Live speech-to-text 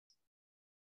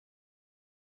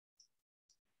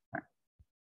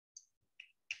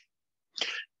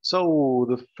So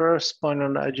the first point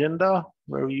on the agenda,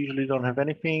 where we usually don't have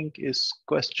anything, is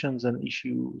questions and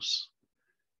issues.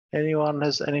 Anyone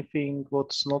has anything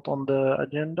what's not on the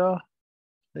agenda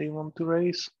they want to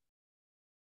raise?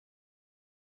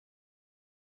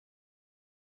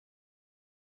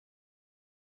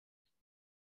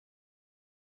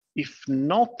 If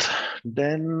not,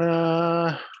 then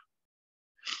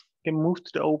can move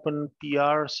to the open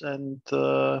PRs and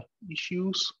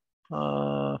issues.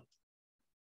 I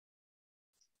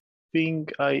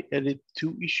think I added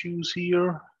 2 issues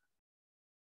here.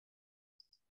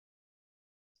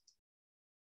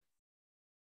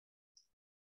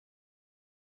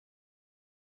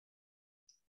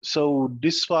 So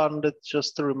this one, that's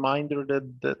just a reminder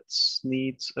that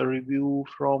needs a review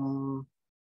from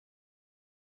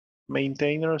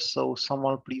maintainers. So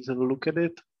someone please have a look at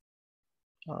it.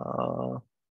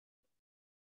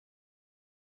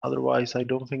 Otherwise, I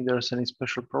don't think there's any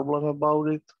special problem about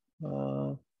it.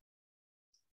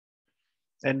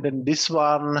 And then this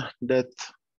one that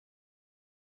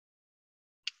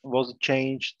was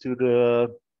changed to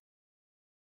the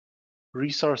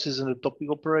resources in the topic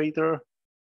operator.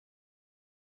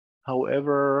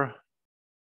 However,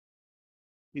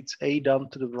 it's done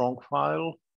to the wrong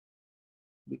file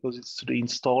because it's to the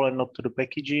install and not to the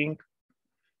packaging.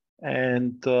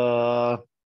 And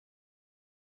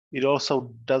it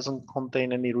also doesn't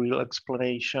contain any real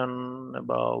explanation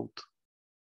about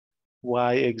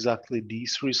why exactly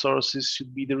these resources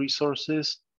should be the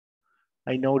resources.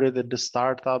 I know that at the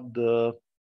startup, the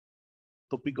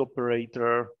topic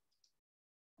operator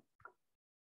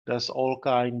does all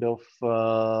kind of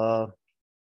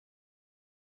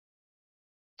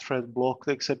thread blocked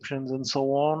exceptions and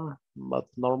so on, but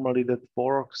normally that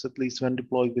works, at least when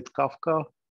deployed with Kafka.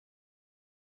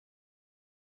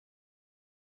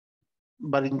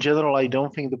 But in general, I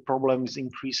don't think the problem is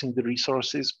increasing the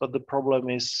resources, but the problem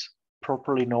is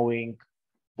properly knowing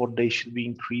what they should be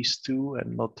increased to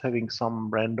and not having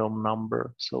some random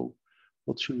number. So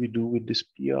what should we do with this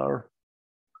PR?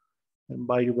 And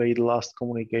by the way, the last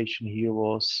communication here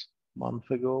was a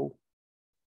month ago.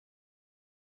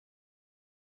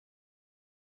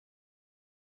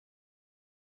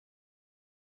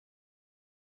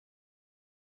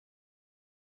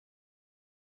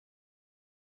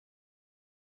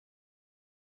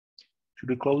 Should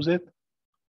we close it?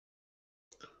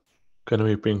 Can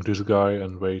we ping this guy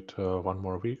and wait 1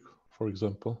 more week, for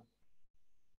example?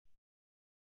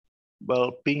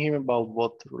 Well, ping him about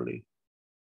what, really?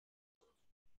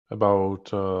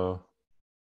 About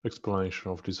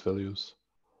explanation of these values.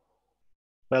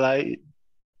 Well,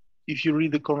 if you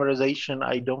read the conversation,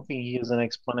 I don't think he has an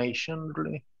explanation,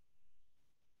 really.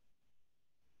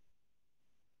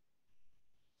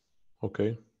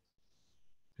 Okay.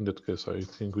 In that case, I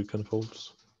think we can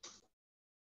focus.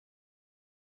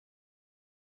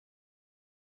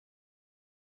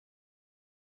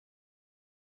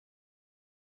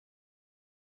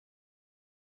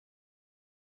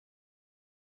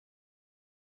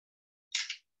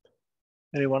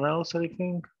 Anyone else,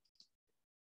 anything?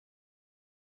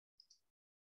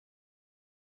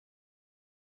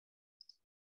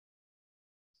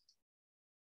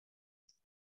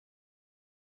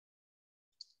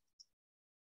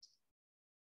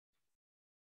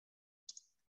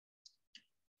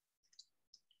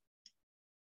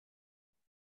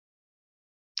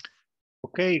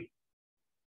 Okay.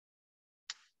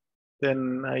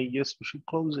 Then I guess we should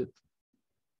close it.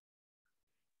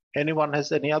 Anyone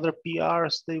has any other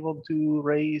PRs they want to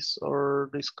raise or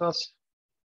discuss?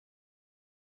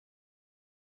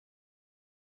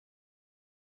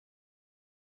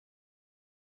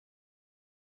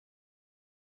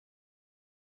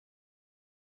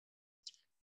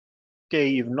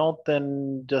 Okay, if not,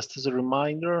 then just as a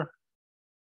reminder,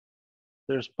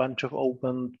 there's a bunch of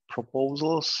open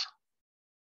proposals.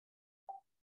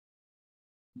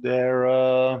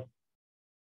 There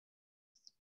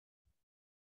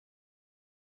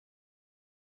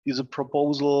is a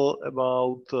proposal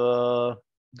about the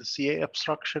CA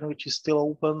abstraction, which is still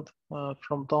open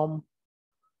from Tom.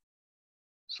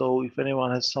 So if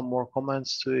anyone has some more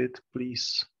comments to it,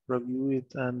 please review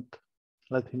it and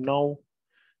let him know.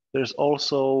 There's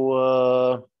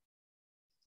also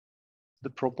the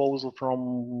proposal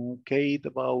from Kate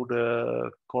about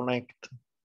Connect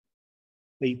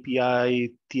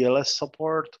API TLS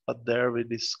support, but there we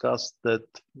discussed that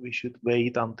we should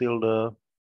wait until the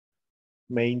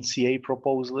main CA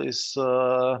proposal is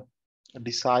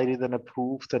decided and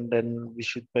approved, and then we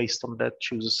should, based on that,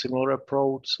 choose a similar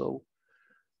approach.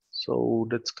 So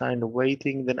that's kind of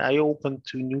waiting. Then I opened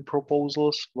 2 new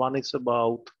proposals. One is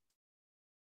about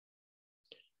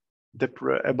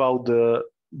about the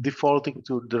defaulting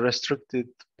to the restricted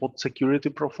pod security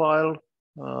profile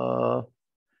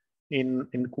in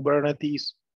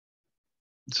Kubernetes.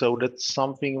 So that's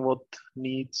something what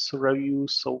needs review.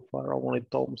 So far, only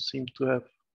Tom seemed to have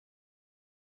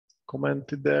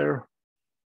commented there.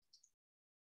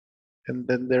 And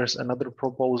then there's another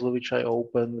proposal which I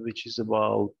opened, which is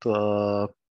about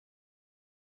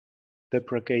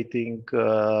deprecating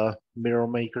Mirror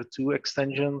Maker 2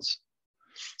 extensions.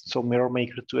 So Mirror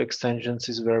Maker 2 extensions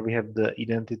is where we have the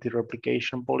identity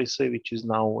replication policy, which is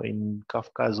now in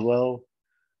Kafka as well.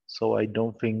 So I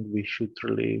don't think we should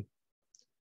really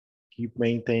keep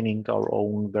maintaining our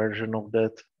own version of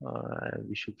that.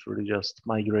 We should really just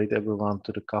migrate everyone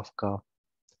to the Kafka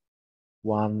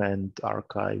one and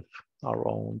archive our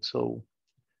own. So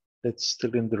that's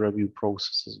still in the review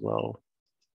process as well.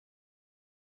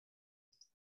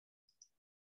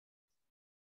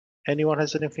 Anyone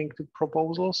has anything to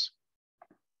proposals?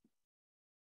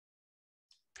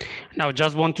 Now,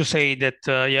 just want to say that,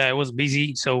 yeah, I was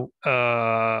busy, so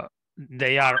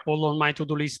they are all on my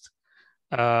to-do list.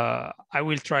 I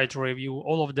will try to review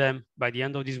all of them by the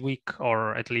end of this week,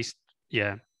 or at least,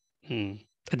 yeah,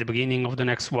 at the beginning of the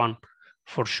next one,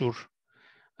 for sure.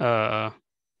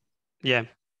 Yeah,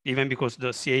 even because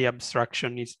the CA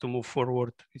abstraction needs to move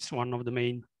forward. It's one of the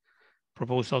main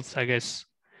proposals, I guess.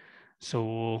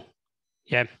 So,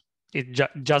 yeah,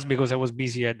 just because I was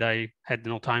busy and I had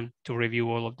no time to review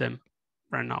all of them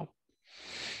right now.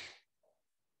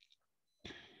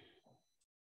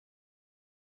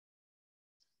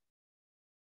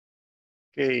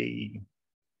 Okay.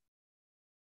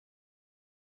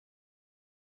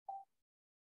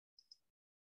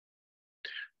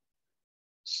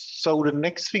 So the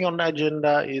next thing on the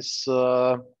agenda is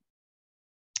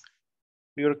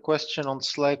your question on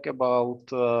Slack about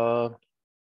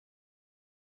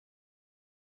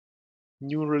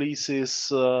new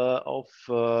releases of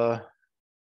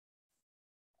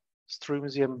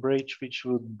Strimzi and Bridge, which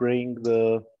would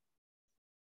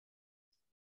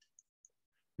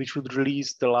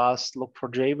release the last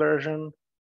Log4j version,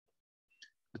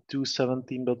 the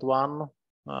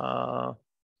 2.17.1.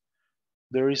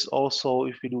 There is also,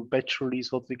 if we do batch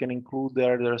release, what we can include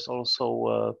there, there's also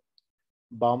a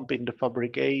bump in the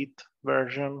Fabric 8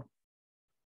 version.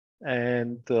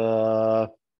 And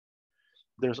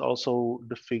there's also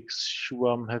the fix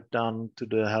Shubham have done to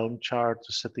the Helm chart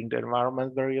to setting the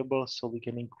environment variable, so we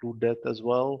can include that as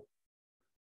well.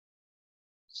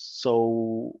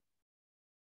 So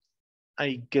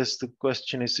I guess the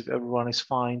question is if everyone is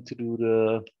fine to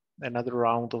do another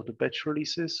round of the batch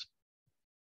releases.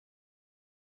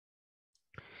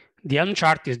 The Helm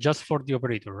chart is just for the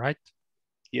operator, right?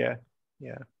 Yeah,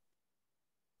 yeah.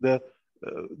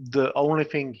 The only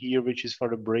thing here which is for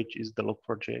the bridge is the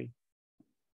log4j.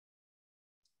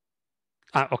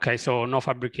 Okay, so no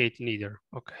fabricating either.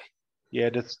 Okay. Yeah,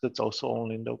 that's also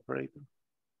only in the operator.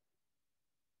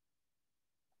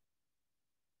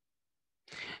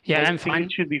 Yeah, but I'm fine.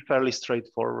 It should be fairly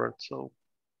straightforward. So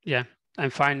yeah, I'm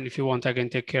fine. If you want, I can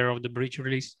take care of the bridge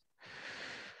release.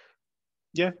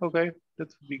 Yeah, okay, that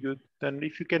would be good. Then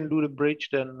if you can do the bridge,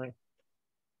 then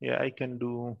yeah, I can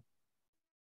do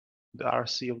the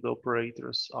RC of the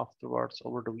operators afterwards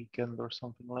over the weekend or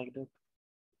something like that.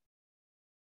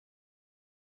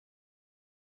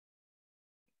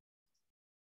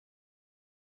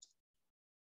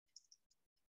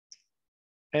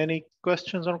 Any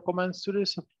questions or comments to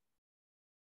this?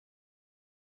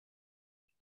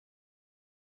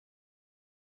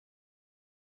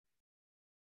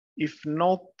 If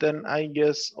not, then I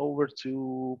guess over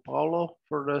to Paolo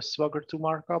for the Swagger 2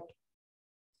 markup.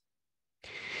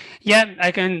 Yeah,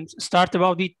 I can start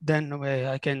about it. Then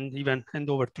I can even hand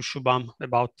over to Shubham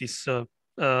about this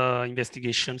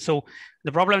investigation. So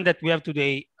the problem that we have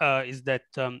today is that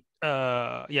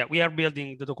yeah, we are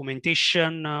building the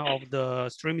documentation of the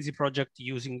Strimzi project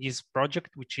using this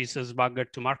project, which is a Swagger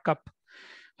 2 markup.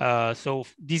 So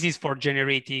this is for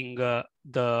generating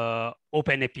the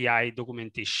Open API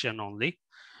documentation only.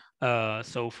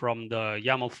 So from the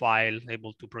YAML file,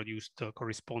 able to produce the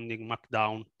corresponding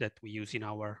markdown that we use in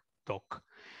our doc.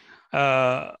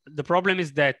 The problem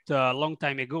is that a long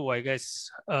time ago, I guess,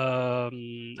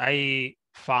 I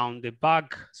found a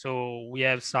bug. So we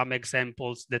have some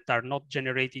examples that are not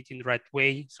generated in the right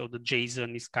way. So the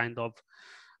JSON is kind of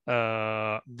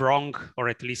wrong, or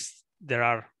at least there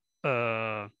are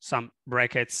some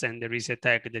brackets and there is a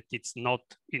tag that it's not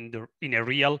in a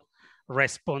real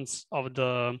response of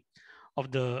the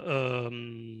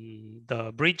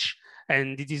bridge,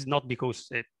 and it is not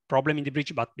because a problem in the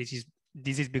bridge, but this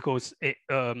is because a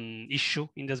issue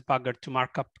in the Swagger 2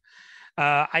 markup.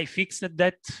 I fixed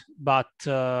that, but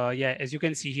yeah, as you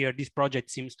can see here, this project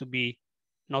seems to be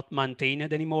not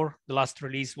maintained anymore. The last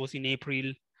release was in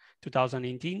April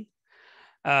 2018.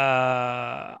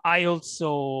 I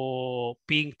also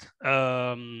pinged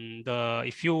even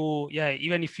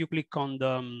if you click on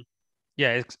the,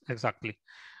 exactly.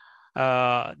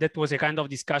 That was a kind of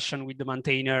discussion with the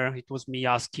maintainer. It was me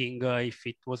asking if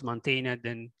it was maintained,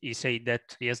 and he said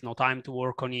that he has no time to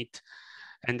work on it.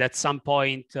 And at some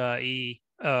point, he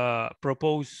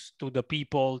proposed to the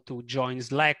people to join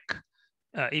Slack,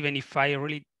 even if I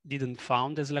really didn't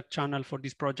found a Slack channel for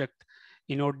this project,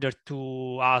 in order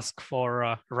to ask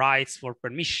for rights, for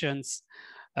permissions,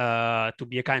 to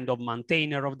be a kind of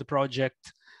maintainer of the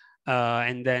project,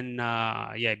 and then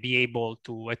be able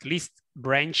to at least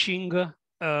branching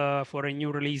for a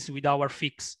new release with our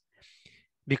fix,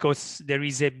 because there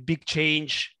is a big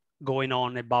change going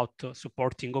on about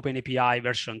supporting OpenAPI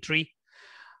version 3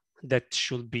 that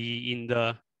should be in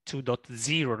the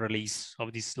 2.0 release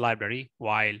of this library,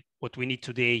 while what we need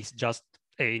today is just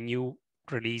a new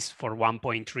release for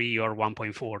 1.3 or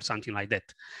 1.4, something like that.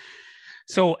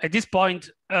 So at this point,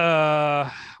 we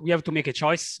have to make a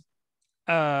choice.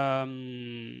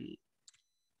 The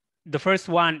first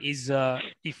one is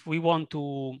if we want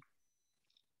to,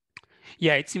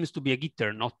 it seems to be a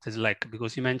Gitter, not a Slack,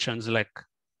 because you mentioned Slack.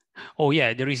 Oh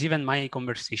yeah, there is even my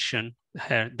conversation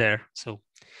there. So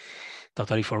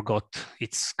totally forgot.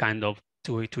 It's kind of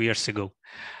two years ago.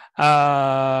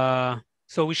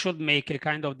 So we should make a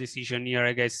kind of decision here,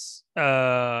 I guess,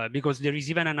 because there is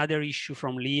even another issue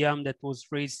from Liam that was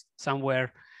raised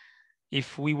somewhere.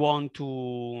 If we want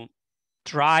to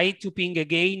try to ping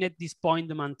again at this point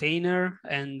the maintainer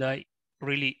and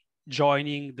really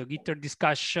joining the Gitter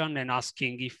discussion and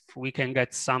asking if we can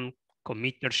get some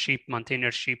committership,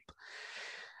 maintainership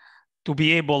to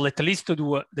be able at least to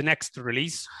do the next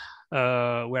release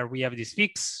where we have this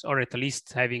fix, or at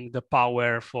least having the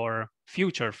power for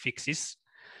future fixes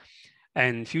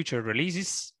and future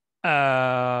releases.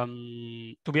 To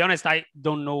be honest, I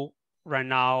don't know right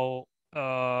now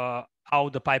how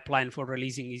the pipeline for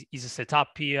releasing is set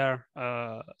up here.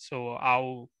 So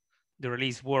how the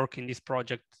release work in this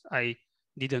project, I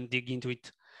didn't dig into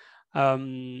it.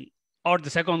 Or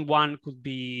the second one could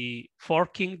be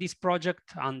forking this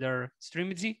project under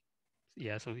Strimzi.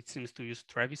 Yeah, so it seems to use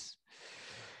Travis.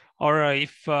 Or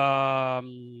if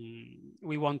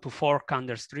we want to fork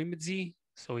under Strimzi,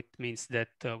 so it means that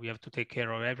we have to take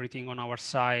care of everything on our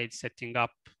side, setting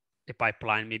up a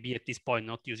pipeline, maybe at this point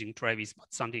not using Travis,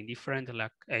 but something different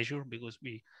like Azure, because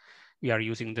we are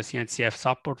using the CNCF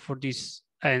support for this.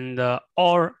 And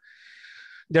or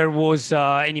there was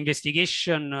an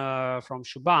investigation from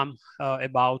Shubham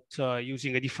about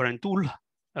using a different tool,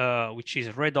 which is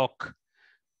Redoc.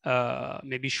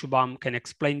 Maybe Shubham can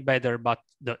explain better, but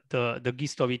the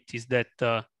gist of it is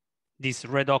that this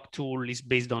Redoc tool is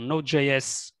based on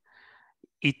Node.js.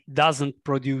 It doesn't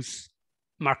produce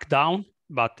Markdown,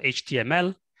 but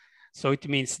HTML. So it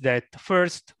means that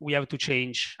first we have to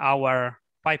change our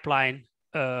pipeline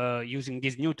using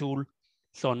this new tool.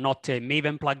 So not a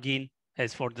Maven plugin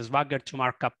as for the Swagger to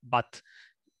markup, but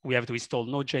we have to install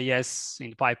Node.js in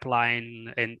the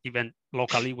pipeline and even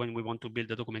locally when we want to build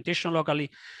the documentation locally.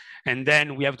 And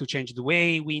then we have to change the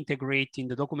way we integrate in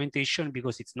the documentation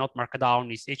because it's not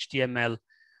Markdown, it's HTML.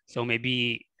 So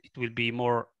maybe it will be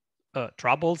more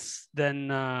troubles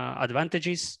than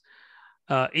advantages.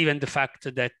 Even the fact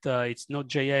that it's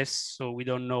Node.js, so we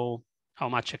don't know how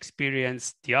much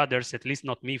experience the others, at least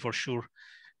not me for sure,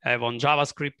 have on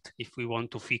JavaScript if we want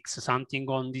to fix something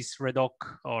on this Redoc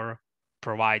or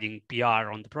providing PR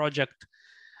on the project.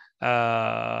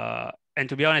 And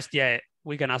to be honest, yeah,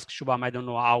 we can ask Shubham. I don't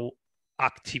know how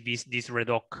active is this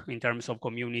Redoc in terms of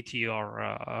community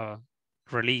or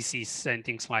releases and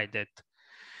things like that.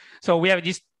 So we have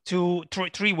these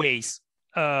three ways.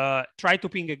 Try to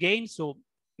ping again, so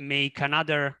make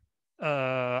another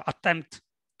attempt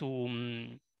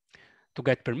to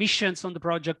get permissions on the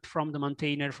project from the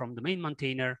maintainer, from the main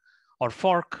maintainer, or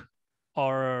fork,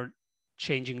 or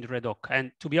changing the Redoc.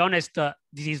 And to be honest,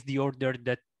 this is the order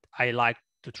that I like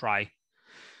to try.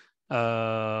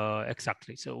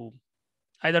 Exactly. So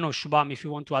I don't know, Shubham, if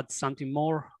you want to add something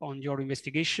more on your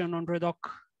investigation on Redoc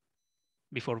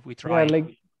before we try. Yeah,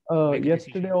 like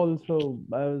yesterday also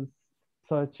I was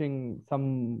searching I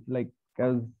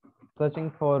was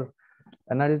searching for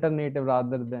an alternative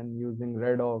rather than using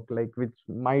Redoc, like which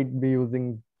might be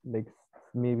using like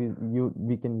maybe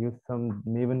we can use some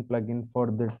Maven plugin for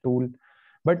the tool,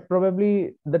 but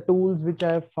probably the tools which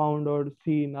I have found or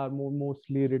seen are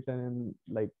mostly written in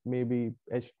like maybe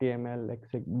HTML,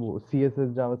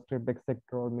 CSS, JavaScript, etc.,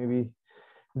 or maybe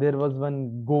there was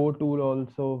one Go tool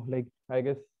also. Like I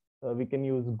guess we can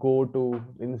use Go to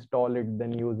install it,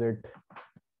 then use it.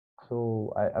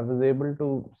 So I was able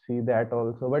to see that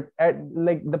also. But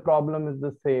like the problem is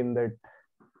the same, that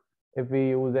if we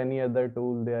use any other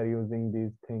tool, they are using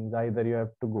these things. Either you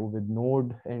have to go with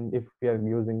Node, and if we are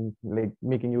using like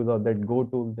making use of that Go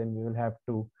tool, then we will have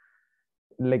to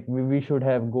like we should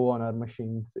have Go on our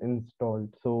machines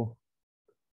installed. So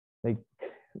like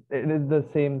it is the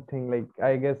same thing. Like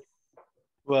I guess.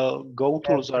 Well, Go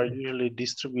tools are usually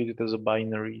distributed as a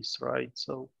binaries, right?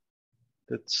 So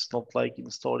that's not like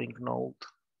installing Node.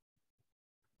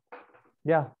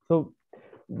 Yeah. So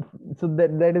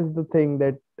that is the thing,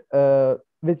 that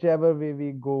whichever way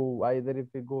we go, either if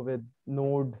we go with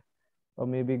Node or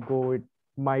maybe Go, it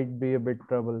might be a bit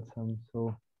troublesome.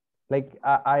 So like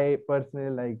I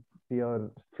personally like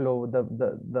your flow,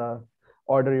 the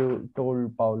order you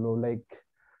told, Paulo. Like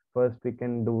first we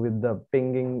can do with the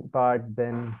pinging part,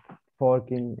 then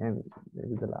forking, and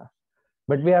maybe the last.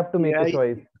 But we have to make a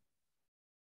choice.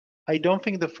 I don't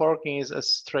think the forking is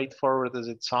as straightforward as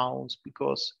it sounds,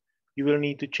 because you will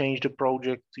need to change the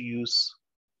project to use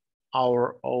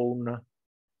our own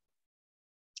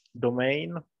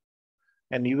domain,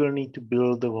 and you will need to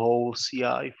build the whole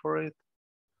CI for it.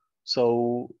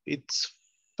 So it's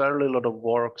fairly a lot of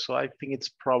work. So I think it's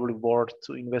probably worth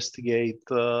to investigate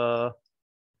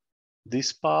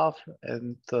this path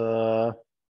and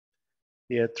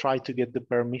yeah, try to get the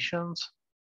permissions,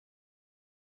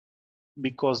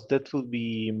 because that will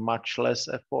be much less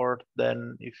effort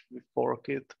than if we fork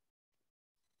it.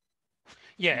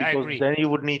 Yeah, because I agree. Then you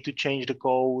would need to change the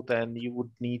code, and you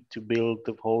would need to build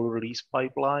the whole release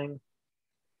pipeline,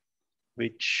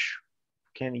 which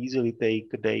can easily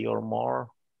take a day or more,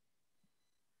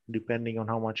 depending on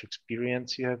how much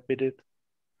experience you have with it.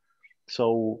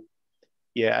 So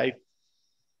yeah, I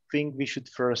think we should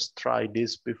first try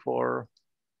this before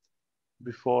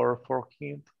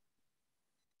forking it.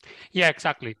 Yeah,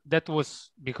 exactly. That was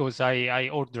because I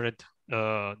ordered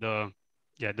the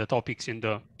topics in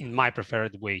my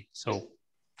preferred way. So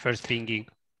first thinking,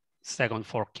 second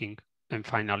forking, and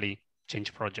finally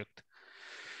change project.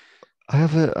 I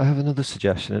have another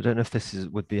suggestion. I don't know if this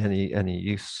would be any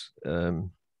use. That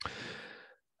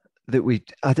we're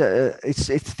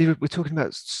talking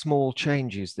about small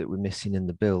changes that we're missing in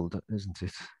the build, isn't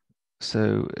it?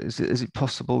 So is it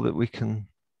possible that we can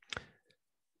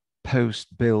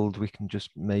post build, we can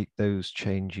just make those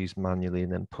changes manually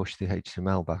and then push the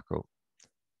HTML back up?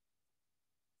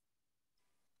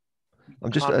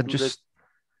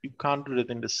 You can't do that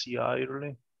in the CI,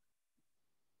 really.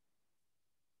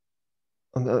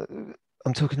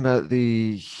 I'm talking about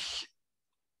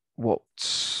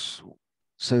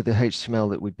so the HTML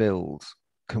that we build,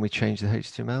 can we change the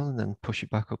HTML and then push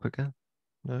it back up again?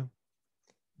 No.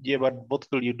 Yeah, but what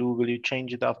will you do? Will you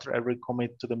change it after every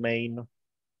commit to the main?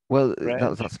 Well,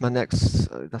 that's my next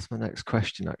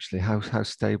question actually. How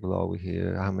stable are we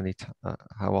here?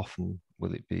 How often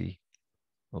will it be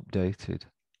updated?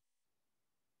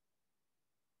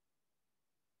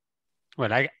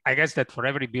 Well, I guess that for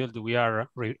every build we are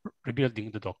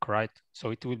rebuilding the doc, right?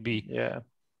 So it will be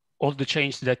all the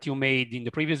changes that you made in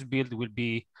the previous build will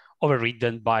be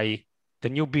overridden by the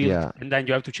new build, and then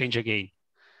you have to change again.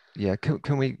 Yeah,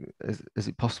 can we? Is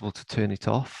it possible to turn it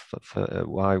off for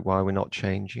why we're not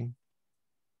changing?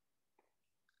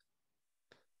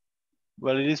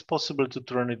 Well, it is possible to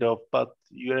turn it off, but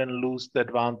you then lose the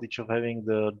advantage of having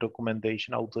the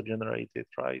documentation auto-generated,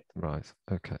 right? Right.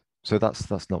 Okay. So that's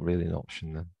not really an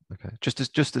option then. Okay.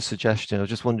 Just a suggestion. I was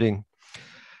just wondering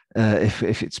if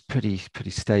it's pretty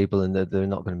stable and that there are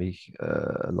not going to be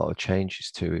a lot of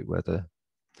changes to it, whether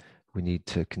we need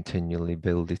to continually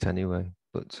build it anyway.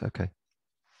 But okay.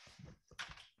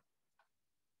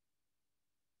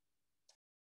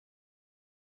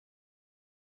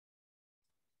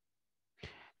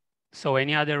 So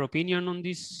any other opinion on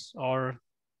this, or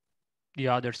the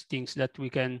other things that we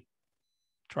can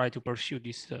try to pursue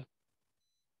this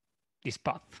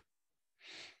path?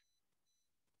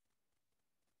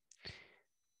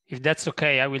 If that's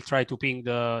okay, I will try to ping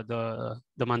the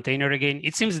maintainer again.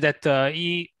 It seems that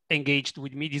he engaged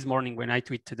with me this morning when I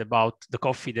tweeted about the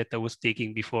coffee that I was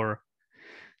taking before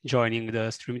joining the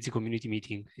Strimzi Community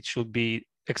Meeting. It should be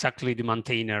exactly the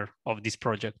maintainer of this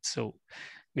project. So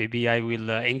maybe I will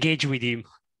engage with him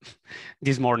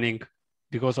this morning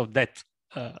because of that,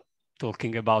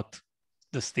 talking about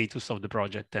the status of the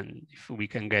project and if we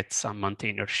can get some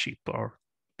maintainership or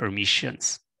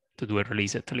permissions to do a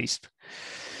release at least.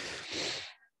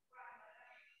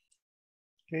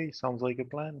 Okay, sounds like a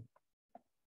plan.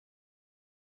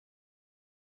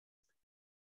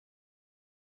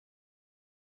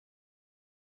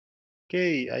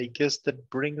 Okay, I guess that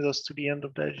brings us to the end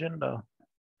of the agenda.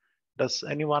 Does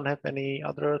anyone have any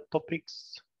other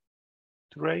topics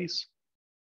to raise?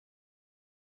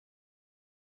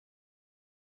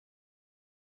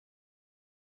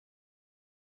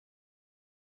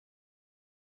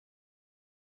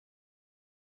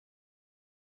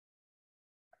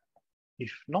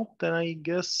 If not, then I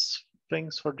guess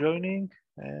thanks for joining,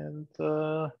 and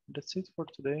that's it for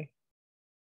today.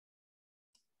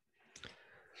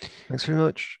 Thanks very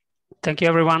much. Thank you,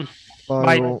 everyone. Bye.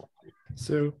 Bye. All.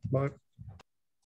 See you. Bye.